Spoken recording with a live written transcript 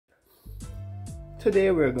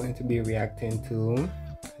Today we're going to be reacting to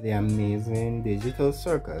the amazing digital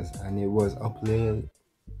circus, and it was uploaded.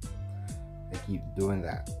 I keep doing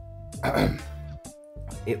that.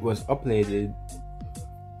 It was uploaded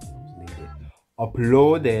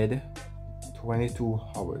 22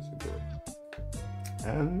 hours ago,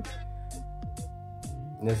 and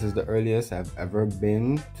this is the earliest I've ever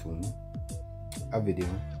been to a video,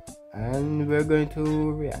 and we're going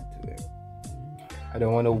to react to it. I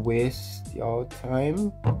don't want to waste your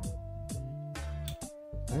time,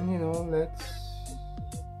 and let's,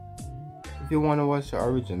 if you want to watch the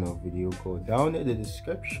original video, go down in the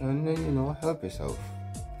description and help yourself.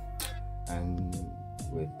 And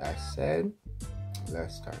with that said,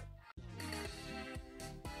 let's start.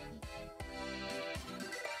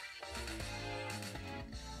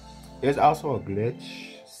 There's also a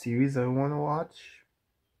glitch series I want to watch,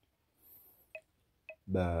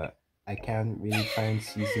 but I can't really find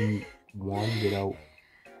season 1 without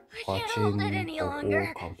watching the whole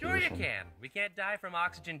compilation. Sure you can. We can't die from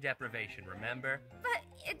oxygen deprivation, remember? But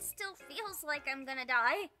it still feels like I'm gonna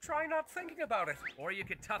die. Try not thinking about it. Or you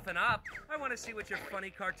could toughen up. I want to see what your funny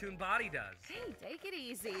cartoon body does. Hey, take it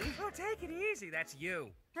easy. Oh, take it easy. That's you.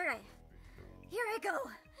 Alright, here I go.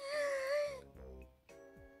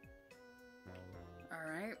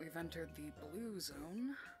 Alright, we've entered the blue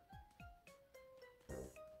zone.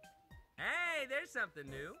 Hey, there's something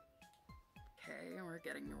new. Okay, we're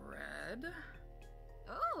getting red.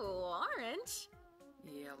 Oh, orange.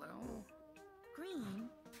 Yellow. Green.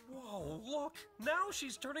 Whoa, look! Now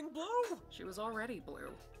she's turning blue! She was already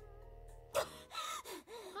blue.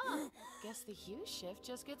 Huh. Guess the hue shift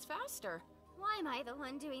just gets faster. Why am I the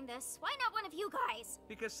one doing this? Why not one of you guys?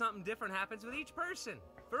 Because something different happens with each person.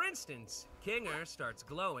 For instance, Kinger starts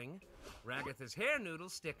glowing, Ragatha's hair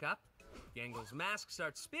noodles stick up, Gangle's mask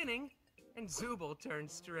starts spinning, and Zooble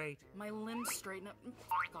turns straight. My limbs straighten up and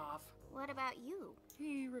fuck off. What about you?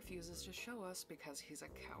 He refuses to show us because he's a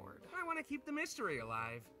coward. I want to keep the mystery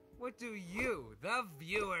alive. What do you, the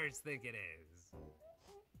viewers, think it is?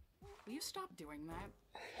 Will you stop doing that?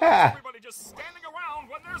 Everybody just standing around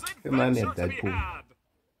when there's adventure to be had.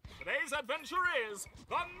 Today's adventure is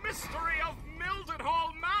the mystery of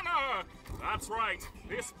Mildenhall Manor. That's right,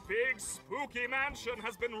 this big spooky mansion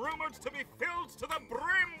has been rumored to be filled to the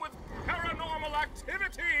brim with paranormal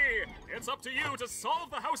activity. It's up to you to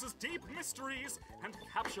solve the house's deep mysteries and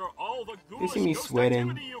capture all the ghoulish ghost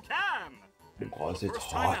activity you can. Because it's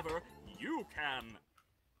First time hot. ever, you can.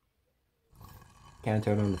 Can't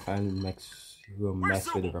turn on the fan and mess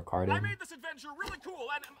with the recording. I made this adventure really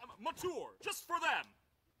cool and mature, just for them.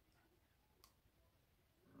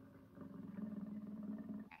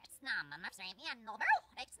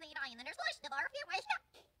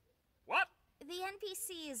 What? The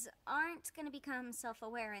NPCs aren't gonna become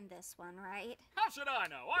self-aware in this one, right? How should I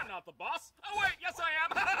know? I'm not the boss. Oh wait, yes I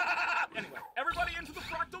am. Anyway, everybody into the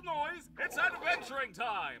fractal noise. It's adventuring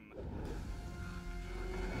time.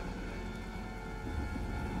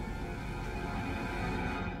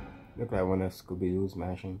 Look like one of Scooby-Doo's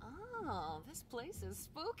mashing. Oh, this place is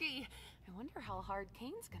spooky. I wonder how hard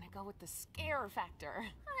Kane's gonna go with the scare factor.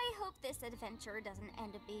 I hope this adventure doesn't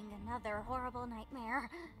end up being another horrible nightmare.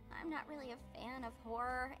 I'm not really a fan of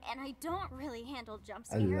horror, and I don't really handle jump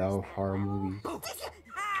I scares. love horror movies.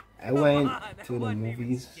 I went to the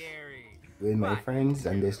movies with my friends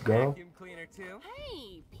and this girl.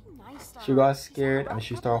 Hey, be nice to She her. got scared and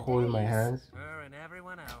she started holding my hands. Her and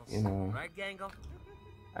everyone else. Right, Gangle?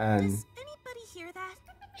 And Does anybody hear that?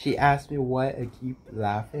 she asked me why I keep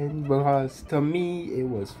laughing, because to me it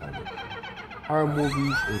was funny. Horror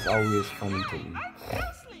movies is always funny to me.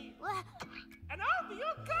 And I'll be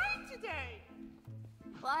your guide today.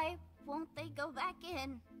 Why won't they go back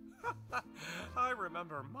in? I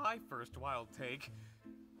remember my first wild take.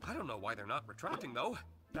 I don't know why they're not retracting though.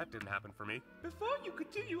 That didn't happen for me. Before you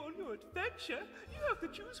continue on your adventure, you have to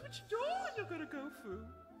choose which door you're gonna go through.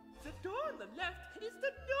 The door on the left is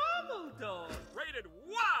the normal door. Rated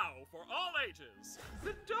wow for all ages.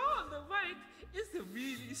 The door on the right is the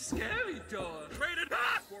really scary door. Rated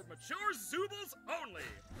for mature Zoobles only.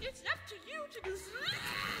 It's up to you to do.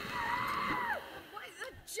 Why,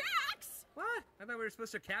 Jax! What? I thought we were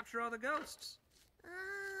supposed to capture all the ghosts.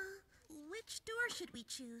 Which door should we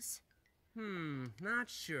choose?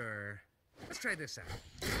 Not sure. Let's try this out.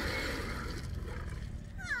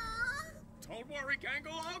 Don't worry,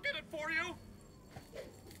 Gangle, I'll get it for you.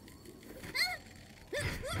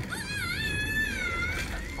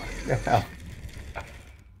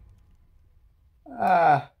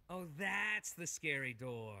 Ah. Oh, that's the scary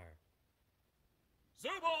door.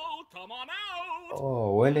 Zubul, come on out!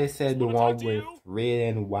 Oh, when they said the one with Ray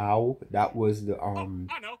and Wow, that was the I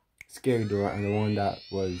know. scary door, and the one that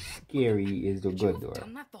was scary is the good door.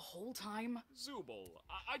 Done that the whole time? Zubul,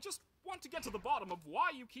 I just want to get to the bottom of why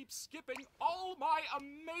you keep skipping all my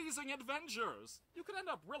amazing adventures. You could end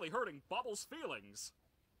up really hurting Bubbles' feelings.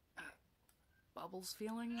 Bubbles'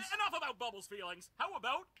 feelings? Enough about Bubbles' feelings. How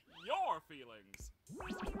about your feelings?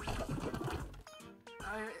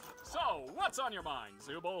 So, what's on your mind,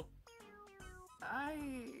 Zubul? I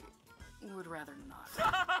would rather not.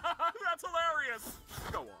 That's hilarious!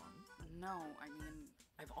 Go on. No, I mean,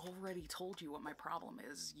 I've already told you what my problem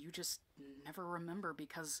is. You just never remember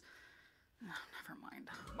because... never mind.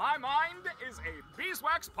 My mind is a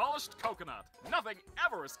beeswax polished coconut. Nothing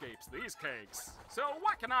ever escapes these cakes. So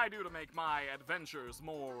what can I do to make my adventures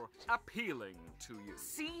more appealing to you?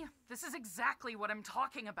 See? This is exactly what I'm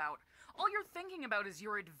talking about. All you're thinking about is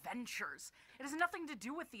your adventures. It has nothing to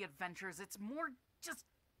do with the adventures. It's more just...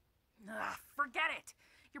 forget it.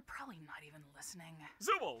 You're probably not even listening.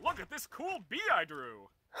 Zubul, look at this cool bee I drew.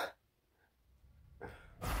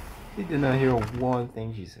 He did not hear one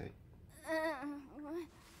thing she said.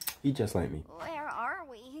 He just like me. Where are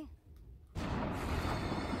we?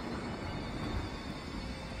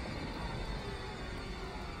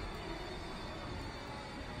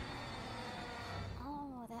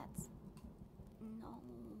 Oh, that's... no.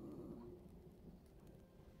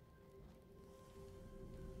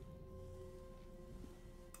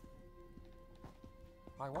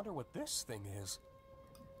 I wonder what this thing is.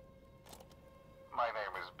 My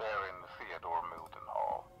name is Baron Theodore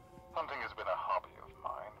Mildenhall. Hunting has been a hobby of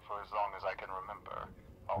mine for as long as I can remember,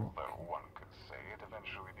 although one could say it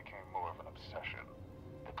eventually became more of an obsession.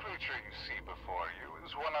 The creature you see before you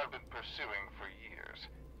is one I've been pursuing for years.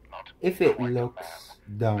 Not if it quite looks a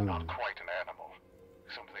man, down, but not quite an animal.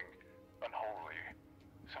 Something unholy,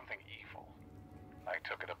 something evil. I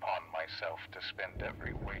took it upon myself to spend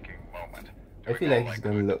every waking moment I feel like he's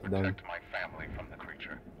gonna look down. Protect my family from the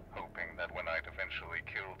creature, hoping that when I'd eventually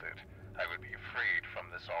killed it, I would be freed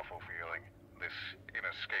from this awful feeling, this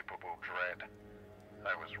inescapable dread.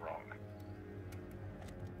 I was wrong.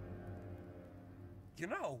 You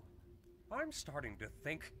know, I'm starting to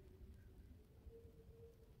think...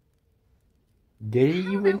 Did he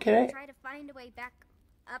even connect? Try to find a way back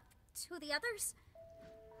up to the others?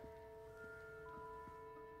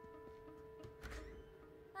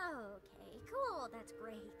 Okay, cool, that's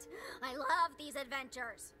great. I love these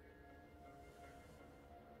adventures.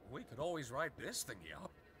 We could always ride this thingy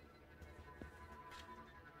up.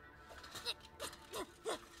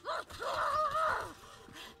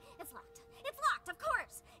 It's locked. It's locked, of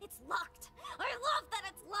course. It's locked. I love that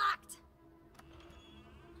it's locked.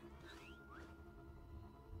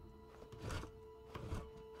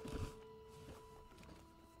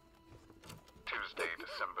 Tuesday,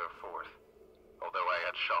 December 4th. Although I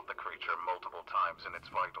had shot the creature multiple times in its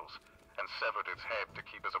vitals and severed its head to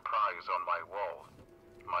keep as a prize on my wall,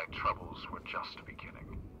 my troubles were just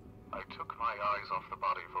beginning. I took my eyes off the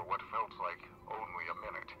body for what felt like only a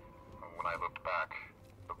minute. When I looked back,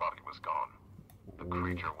 the body was gone. The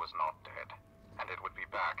creature was not dead, and it would be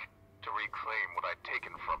back to reclaim what I'd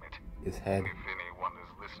taken from it. His head. If anyone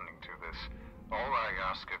is listening to this, all I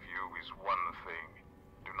ask of you is one thing.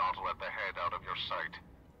 Do not let the head out of your sight.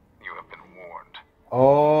 You have been warned.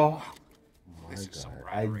 Oh my This is some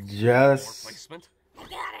god. I rather just placement. I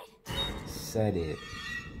got it. said it.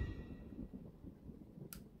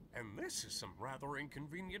 And this is some rather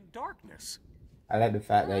inconvenient darkness. I like the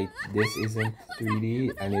fact that this isn't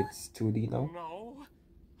 3D and it's 2D now. No.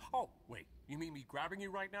 Oh, wait. You mean me grabbing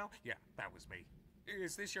you right now? Yeah, that was me.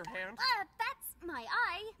 Is this your hand? That's my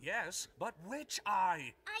eye. Yes, but which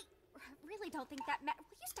eye? I really don't think that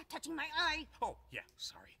Will you stop touching my eye? Oh, yeah,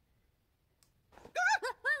 sorry.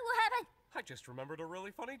 What happened? I just remembered a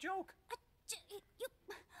really funny joke.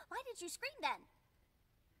 Why did you scream then?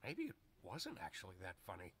 Maybe it wasn't actually that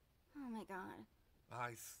funny. Oh my god.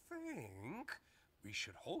 I think we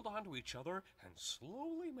should hold on to each other and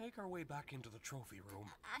slowly make our way back into the trophy room.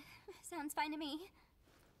 Sounds fine to me.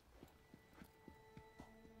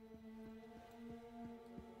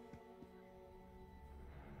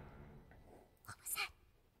 What was that?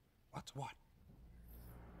 What's what?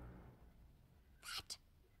 That?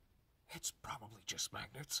 It's probably just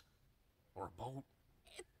magnets. Or a boat.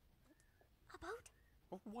 A boat?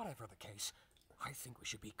 Well, whatever the case, I think we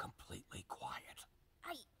should be completely quiet.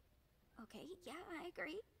 Okay, yeah, I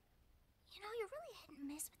agree. You know, you're really hit and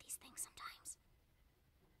miss with these things sometimes.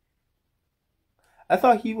 I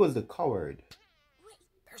thought he was the coward. Wait,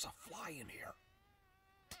 There's a fly in here.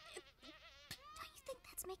 don't you think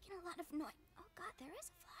that's making a lot of noise? Oh God, there is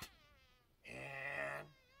a fly. And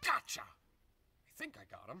gotcha! I think I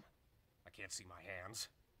got him. I can't see my hands.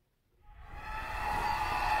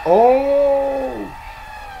 Oh!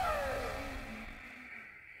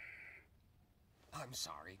 I'm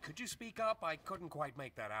sorry. Could you speak up? I couldn't quite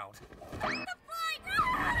make that out. The fly!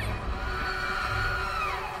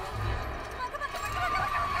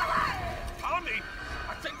 Tommy!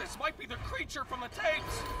 I think this might be the creature from the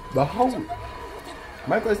tapes! But how?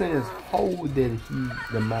 My question is, how did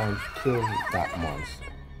the man kill that monster?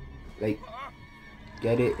 Like,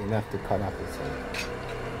 get it enough to cut off his head.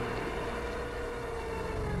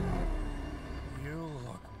 You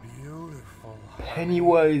look beautiful.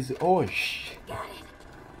 Pennywise, oh shit. Got it.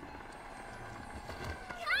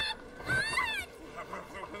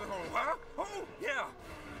 Huh? Oh, yeah.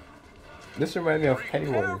 This reminds me of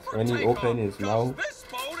Pennywise when he opened his mouth. This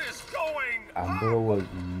boat is going. And bro was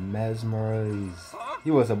mesmerized. He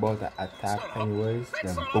was about to attack Pennywise,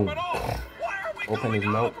 then boom. Open his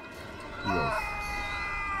mouth. Yes.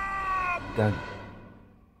 Done.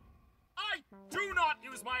 I do not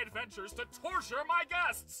use my adventures to torture my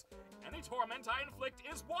guests. Any torment I inflict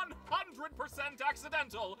is 100%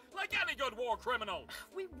 accidental, like any good war criminal.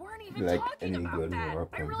 We weren't even Like talking any about good that. war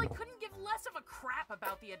I really criminal. couldn't give less of a crap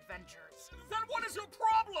about the adventures. Then what is your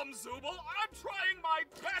problem, Zooble? I'm trying my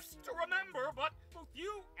best to remember, but both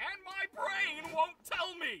you and my brain won't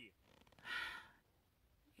tell me.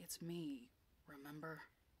 It's me, remember?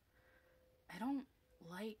 I don't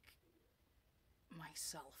like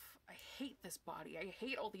myself. I hate this body. I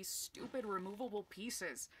hate all these stupid removable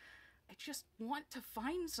pieces. I just want to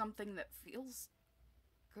find something that feels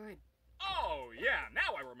good. Oh, yeah,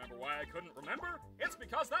 now I remember why I couldn't remember. It's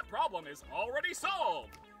because that problem is already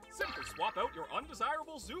solved. Simply swap out your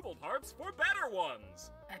undesirable Zooble parts for better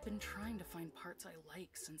ones. I've been trying to find parts I like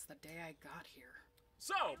since the day I got here.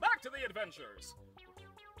 So, back to the adventures.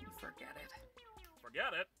 Forget it.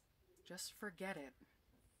 Forget it? Just forget it.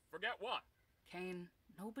 Forget what? Kane,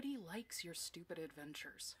 nobody likes your stupid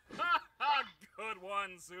adventures. Ha ha! Good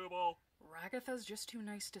one, Zooble. Ragatha's just too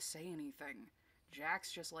nice to say anything.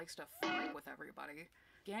 Jax just likes to fight with everybody.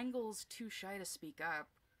 Gangle's too shy to speak up.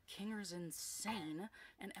 Kinger's insane.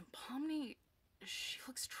 And Pomni, she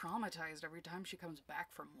looks traumatized every time she comes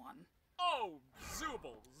back from one. Oh,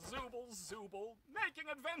 Zooble, Zooble, Zooble. Making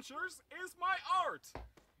adventures is my art.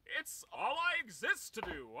 It's all I exist to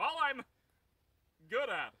do, all I'm good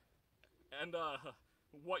at. And,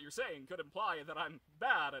 what you're saying could imply that I'm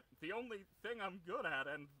bad at the only thing I'm good at,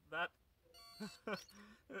 and that...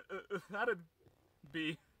 that'd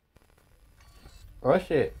be... Oh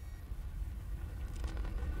shit.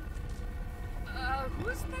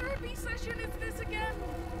 Whose therapy session is this again?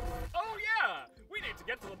 Oh yeah! We need to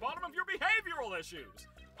get to the bottom of your behavioral issues.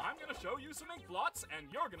 I'm gonna show you some ink blots, and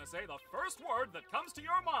you're gonna say the first word that comes to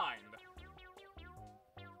your mind.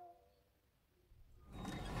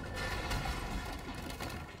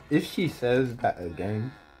 If she says that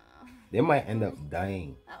again, they might end up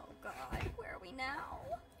dying. Oh God, where are we now?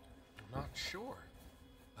 Not sure.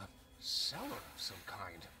 A cellar of some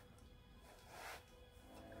kind.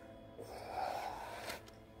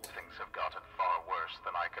 Things have gotten far worse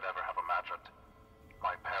than I could ever have imagined.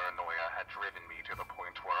 My paranoia had driven me to the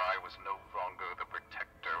point where I was no longer the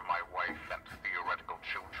protector my wife and theoretical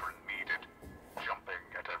children needed. Jumping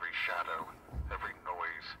at every shadow, every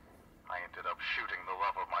noise, I ended up shooting the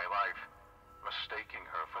love of my life, mistaking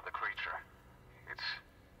her for the creature. It's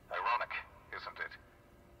ironic, isn't it?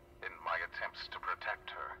 In my attempts to protect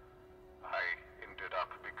her, I ended up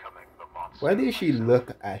becoming the monster. Why did she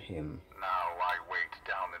look at him? Now I wait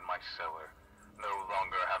down in my cellar, no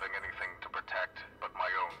longer having anything to protect but my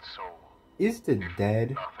own soul. Is the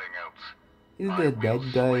dead? Nothing else. Is the dead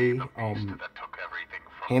guy That took everything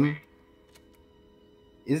from him? me.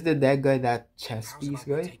 Is the dead guy that chess How's piece about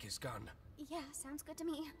we guy? take his gun? Yeah, sounds good to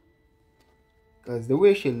me. Cause the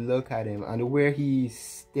way she look at him and the way he's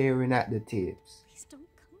staring at the tapes, Please don't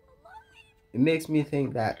come alive. it makes me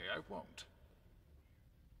think that I won't.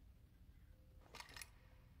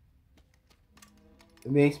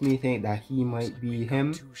 he might be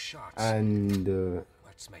him, 2 shots. and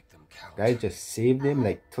Let's make them count. guy just saved him,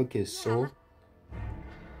 like took his soul.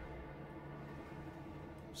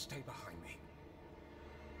 Stay behind me.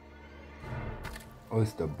 Oh,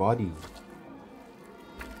 it's the body.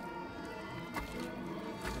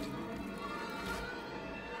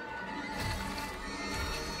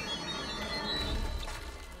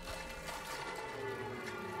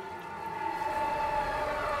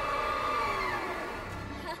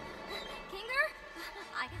 Kinger,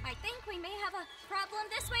 I think we may have a problem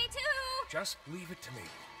this way too. Just leave it to me.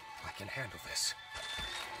 I can handle this.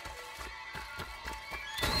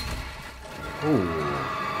 Ooh.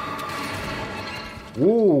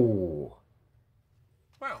 Ooh.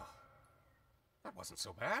 Well, that wasn't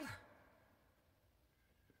so bad.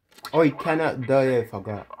 Oh, he cannot die, I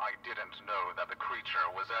forgot. I didn't know that the creature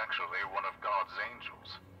was actually one of God's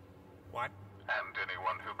angels. What? And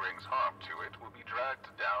anyone who brings harm to it will be dragged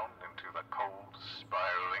down into the cold,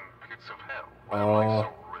 spiraling pits of hell where my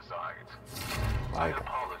soul resides. I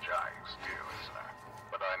apologize, dear listener,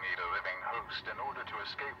 but I need a living host in order to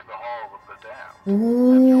escape the Hall of the Damned.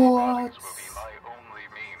 And your bodies will be my only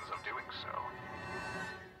means of doing so.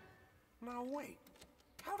 Now wait,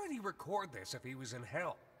 how did he record this if he was in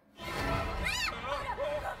hell?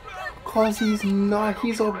 Cause he's not,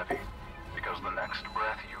 he's a... Because the next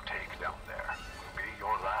breath you take down there will be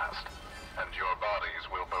your last, and your bodies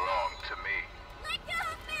will belong to me.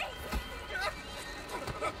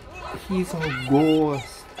 He's a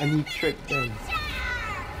ghost, and he tricked them.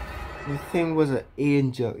 The thing was an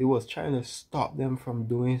angel. It was trying to stop them from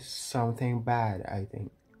doing something bad, I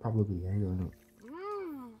think. Probably, I don't know.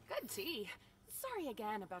 Good tea. Sorry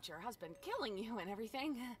again about your husband killing you and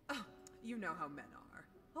everything. Oh, you know how men are.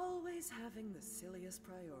 Always having the silliest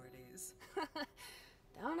priorities.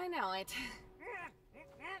 Don't I know it?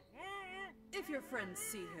 If your friends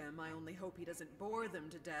see him, I only hope he doesn't bore them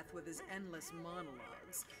to death with his endless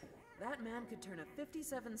monologues. That man could turn a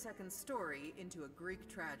 57-second story into a Greek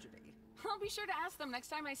tragedy. I'll be sure to ask them next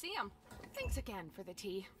time I see him. Thanks again for the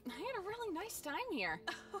tea. I had a really nice time here.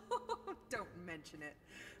 Don't mention it.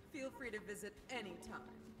 Feel free to visit anytime.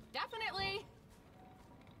 Definitely.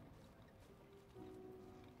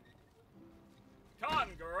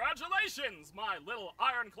 Congratulations, my little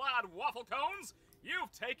ironclad waffle cones!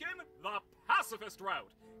 You've taken the pacifist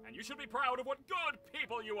route, and you should be proud of what good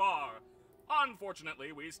people you are.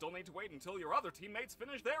 Unfortunately, we still need to wait until your other teammates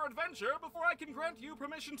finish their adventure before I can grant you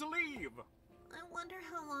permission to leave. I wonder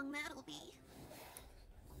how long that'll be.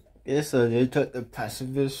 Yeah, so they took the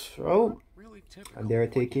pacifist route, Really and they're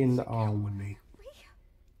taking We are literally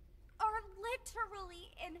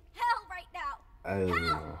in hell right now. I don't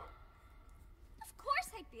know. Of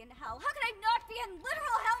course I'd be in hell. How could I not be in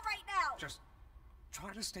literal hell right now? Just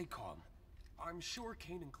try to stay calm. I'm sure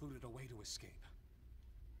Kane included a way to escape.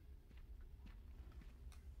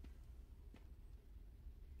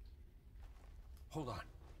 Hold on.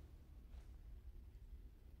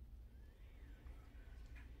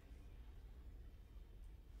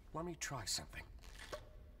 Let me try something.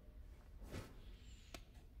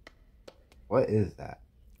 What is that?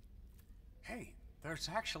 Hey, there's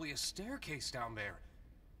actually a staircase down there.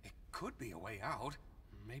 It could be a way out.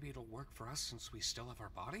 Maybe it'll work for us since we still have our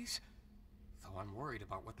bodies? Though I'm worried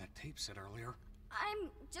about what that tape said earlier. I'm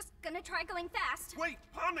just gonna try going fast. Wait,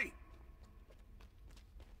 Pomni!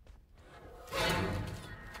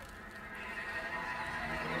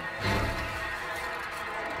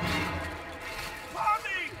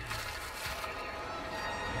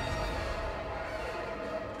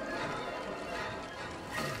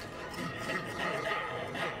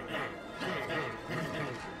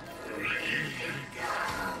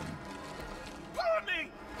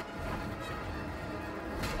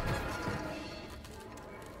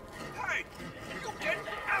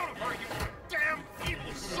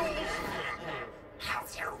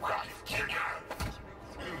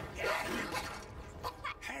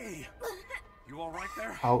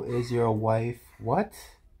 How is your wife? What?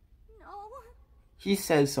 No. He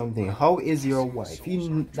says something. How is your wife?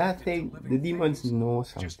 That thing, the demons know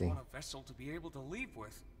something. Just want a vessel to be able to leave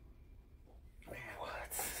with. Man,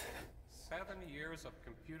 what? 7 years of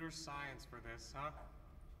computer science for this,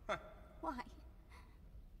 huh? Why?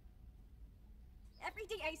 Every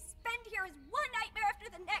day I spend here is one nightmare after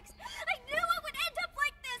the next. I knew it would end up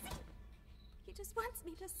like this. He just wants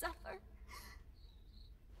me to suffer.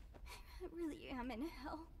 I really am in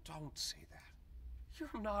hell. Don't say that.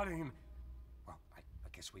 You're not in... Well, I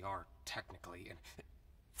guess we are technically in...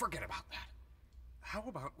 Forget about that. How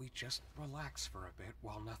about we just relax for a bit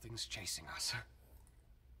while nothing's chasing us?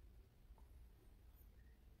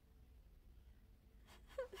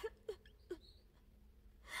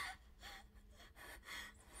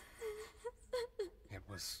 It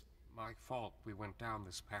was my fault we went down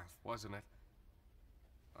this path, wasn't it?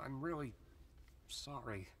 I'm really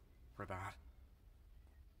sorry for that.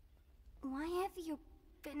 Why have you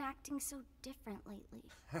been acting so different lately?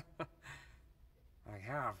 I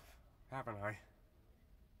have, haven't I?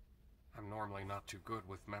 I'm normally not too good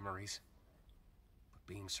with memories, but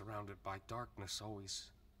being surrounded by darkness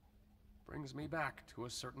always brings me back to a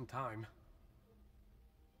certain time.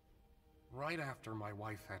 Right after my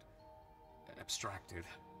wife had abstracted,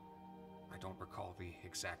 I don't recall the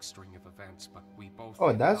exact string of events, but we both...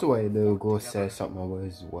 Oh, that's why the ghost said something about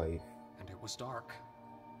his wife. And it was dark.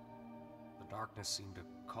 The darkness seemed to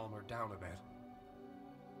calm her down a bit.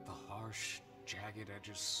 The harsh, jagged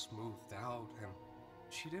edges smoothed out, and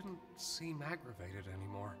she didn't seem aggravated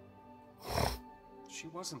anymore. She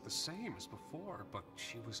wasn't the same as before, but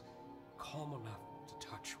she was calm enough to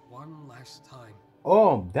touch one last time.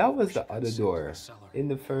 Oh, that was the other door. In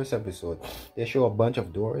the first episode, they show a bunch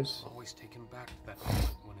of doors. Always taken back to that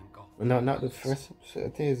moment when engulfed. No, not the first episode. I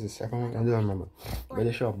think it's the second one. I don't remember. But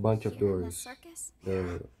they show a bunch of doors.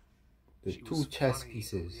 The two chess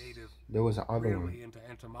pieces. There was another one.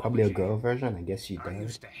 Probably a girl version. I guess she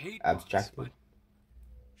died. Abstracted.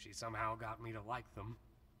 She somehow got me to like them.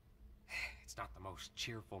 It's not the most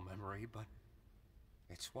cheerful memory, but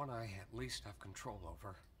it's one I at least have control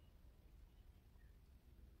over.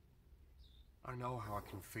 I know how I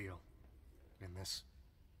can feel in this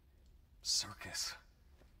circus.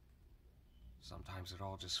 Sometimes it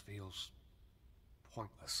all just feels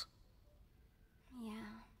pointless.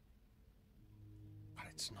 Yeah. But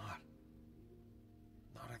it's not.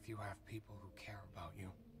 Not if you have people who care about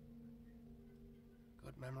you.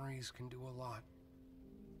 Good memories can do a lot.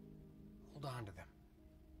 Hold on to them.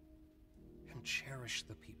 And cherish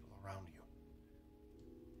the people around you.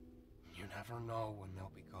 You never know when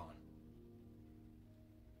they'll be gone.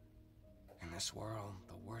 In this world,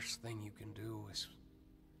 the worst thing you can do is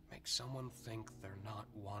make someone think they're not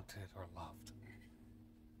wanted or loved.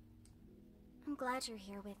 I'm glad you're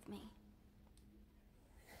here with me.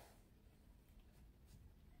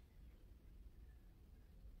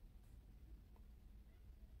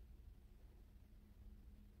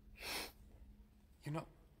 You know,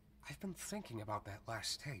 I've been thinking about that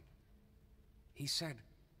last tape. He said,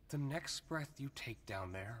 the next breath you take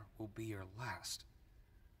down there will be your last.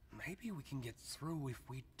 Maybe we can get through if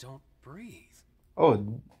we don't breathe.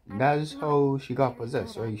 Oh, that's how she got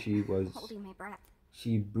possessed, right? She was... holding my breath.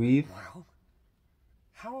 She breathed. Well,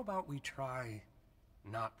 how about we try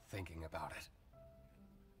not thinking about it?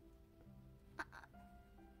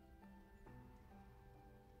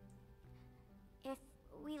 If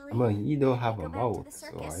we leave, I mean, you don't have a go back to mouth, the so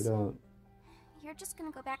circus, I don't... You're just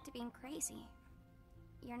gonna go back to being crazy.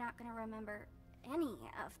 You're not gonna remember any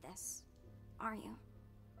of this, are you?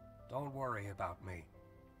 Don't worry about me.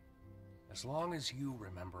 As long as you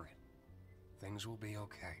remember it, things will be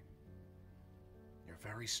okay. You're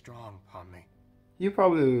very strong, Pomni. You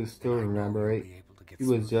probably will still remember it. You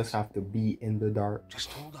would just have to be in the dark.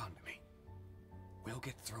 Just hold on to me. We'll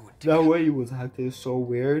get through it That way you was acting so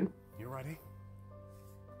weird. You ready?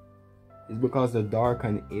 It's because the dark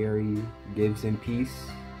and airy gives him peace,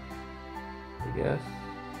 I guess.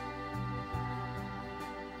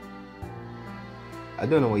 I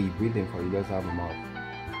don't know what he's breathing for. He does have a mouth.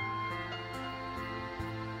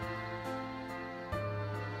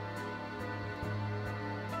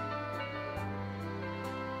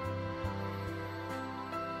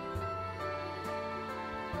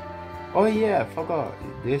 Oh yeah, I forgot.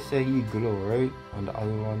 They say he glow, right? On the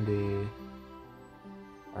other one,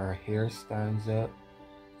 our hair stands up.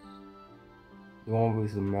 The one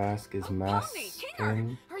with the mask is masked.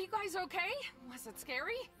 Kinger, are you guys okay? Was it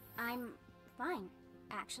scary? I'm fine,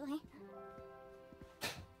 actually.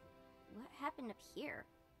 What happened up here?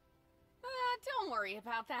 Don't worry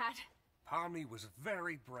about that. Pomni was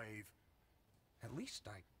very brave. At least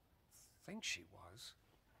I think she was.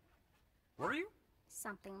 Were you?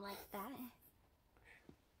 Something like that.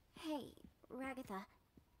 Hey, Ragatha.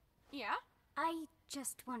 Yeah? I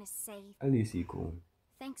just want to say... At least he's cool.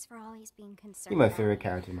 Thanks for always being concerned. He's my favorite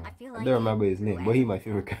character now. I don't remember his name, but he's my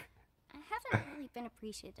favorite character. I haven't really been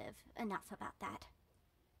appreciative enough about that.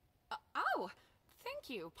 Oh, thank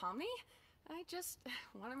you, Pomni. I just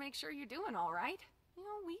want to make sure you're doing all right. You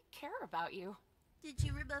know, we care about you. Did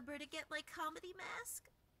you remember to get my comedy mask?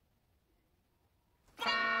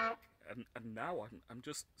 And now I'm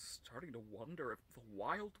just starting to wonder if the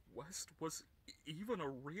Wild West was even a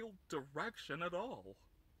real direction at all.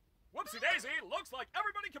 Whoopsie daisy, looks like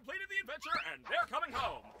everybody completed the adventure and they're coming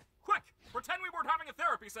home. Quick, pretend we weren't having a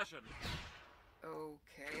therapy session.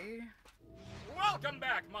 Okay. Welcome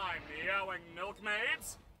back, my meowing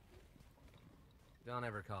milkmaids. Don't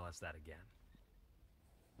ever call us that again.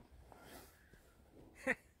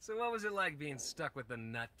 So what was it like being stuck with the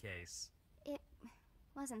nutcase? It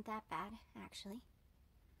wasn't that bad, actually.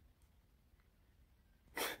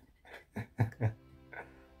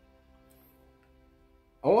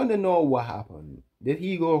 I want to know what happened. Did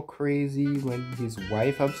he go crazy when his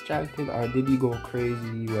wife abstracted, or did he go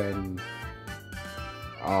crazy when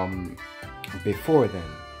before then?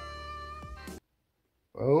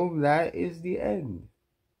 well, that is the end.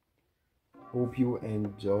 Hope you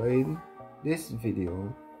enjoyed this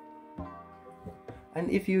video. And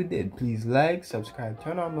if you did, please like, subscribe,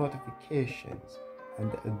 turn on notifications.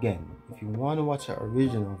 And again, if you want to watch the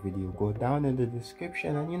original video, go down in the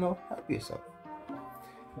description and help yourself.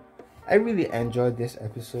 I really enjoyed this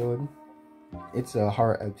episode. It's a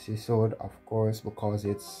horror episode, of course, because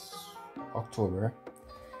it's October.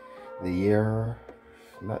 The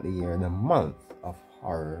month of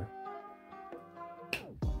horror.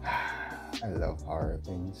 I love horror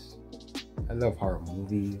things. I love horror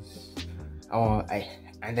movies.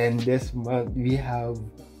 And then this month we have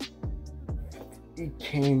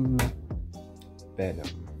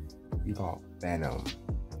Venom. We got Venom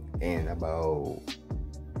in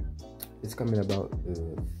it's coming about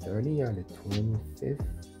the 30th or the 25th.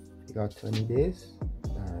 We got 20 days.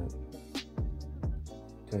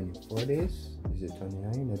 24 days. Is it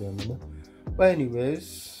 29? I don't remember. But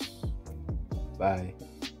anyways, bye.